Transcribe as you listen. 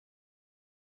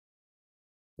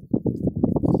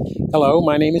Hello,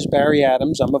 my name is Barry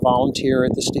Adams. I'm a volunteer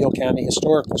at the Steele County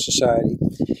Historical Society.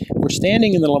 We're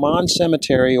standing in the Lamont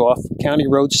Cemetery off County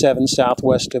Road 7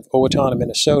 southwest of Owatonna,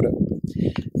 Minnesota.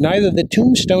 Neither the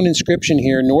tombstone inscription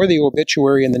here nor the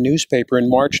obituary in the newspaper in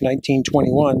March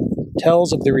 1921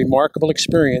 tells of the remarkable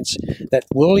experience that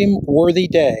William Worthy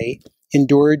Day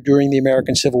endured during the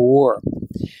American Civil War.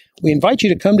 We invite you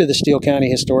to come to the Steele County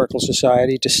Historical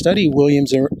Society to study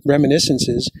William's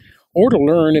reminiscences or to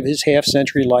learn of his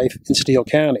half-century life in Steele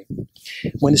County.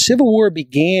 When the Civil War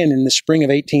began in the spring of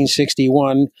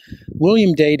 1861,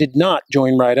 William Day did not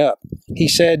join right up. He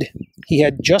said he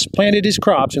had just planted his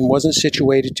crops and wasn't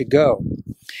situated to go.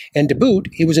 And to boot,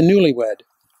 he was a newlywed.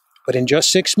 But in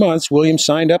just 6 months, William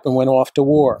signed up and went off to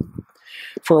war.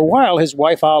 For a while, his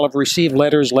wife Olive received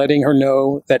letters letting her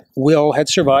know that Will had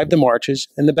survived the marches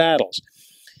and the battles.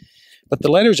 But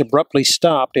the letters abruptly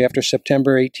stopped after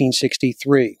September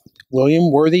 1863.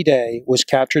 William Worthy Day was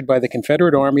captured by the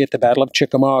Confederate Army at the Battle of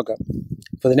Chickamauga.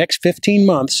 For the next 15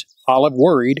 months, Olive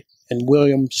worried and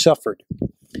William suffered.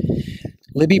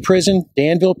 Libby Prison,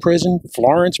 Danville Prison,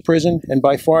 Florence Prison, and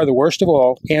by far the worst of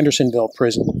all, Andersonville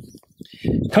Prison.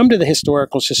 Come to the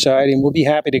Historical Society and we'll be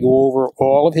happy to go over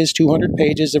all of his 200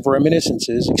 pages of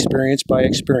reminiscences, experience by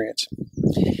experience.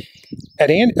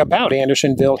 About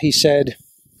Andersonville, he said,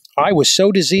 "I was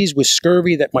so diseased with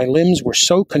scurvy that my limbs were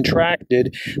so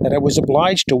contracted that I was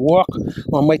obliged to walk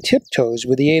on my tiptoes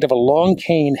with the aid of a long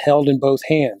cane held in both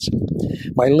hands.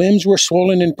 My limbs were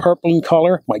swollen and purple in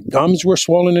color, my gums were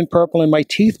swollen and purple, and my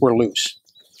teeth were loose."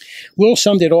 Will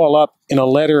summed it all up in a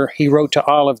letter he wrote to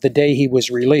Olive the day he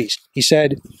was released. He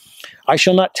said, "I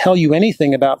shall not tell you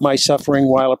anything about my suffering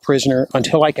while a prisoner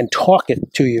until I can talk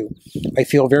it to you. I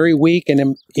feel very weak and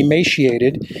am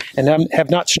emaciated, and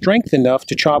have not strength enough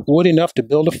to chop wood enough to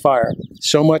build a fire.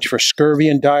 So much for scurvy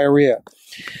and diarrhea.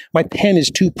 My pen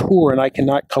is too poor, and I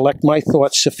cannot collect my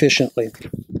thoughts sufficiently."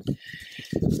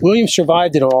 William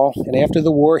survived it all, and after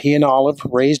the war, he and Olive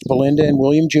raised Belinda and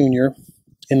William Jr.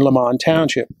 in Lamont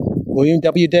Township. William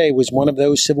W. Day was one of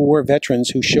those Civil War veterans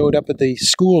who showed up at the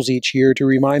schools each year to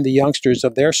remind the youngsters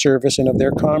of their service and of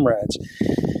their comrades.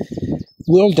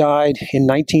 Will died in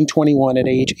 1921 at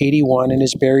age 81 and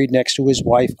is buried next to his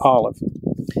wife, Olive.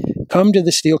 Come to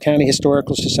the Steele County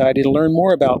Historical Society to learn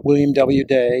more about William W.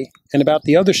 Day and about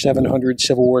the other 700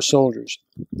 Civil War soldiers.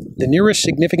 The nearest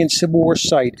significant Civil War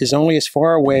site is only as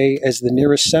far away as the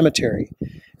nearest cemetery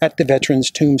at the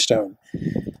veteran's tombstone.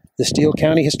 The Steele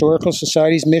County Historical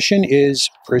Society's mission is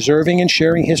preserving and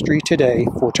sharing history today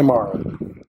for tomorrow.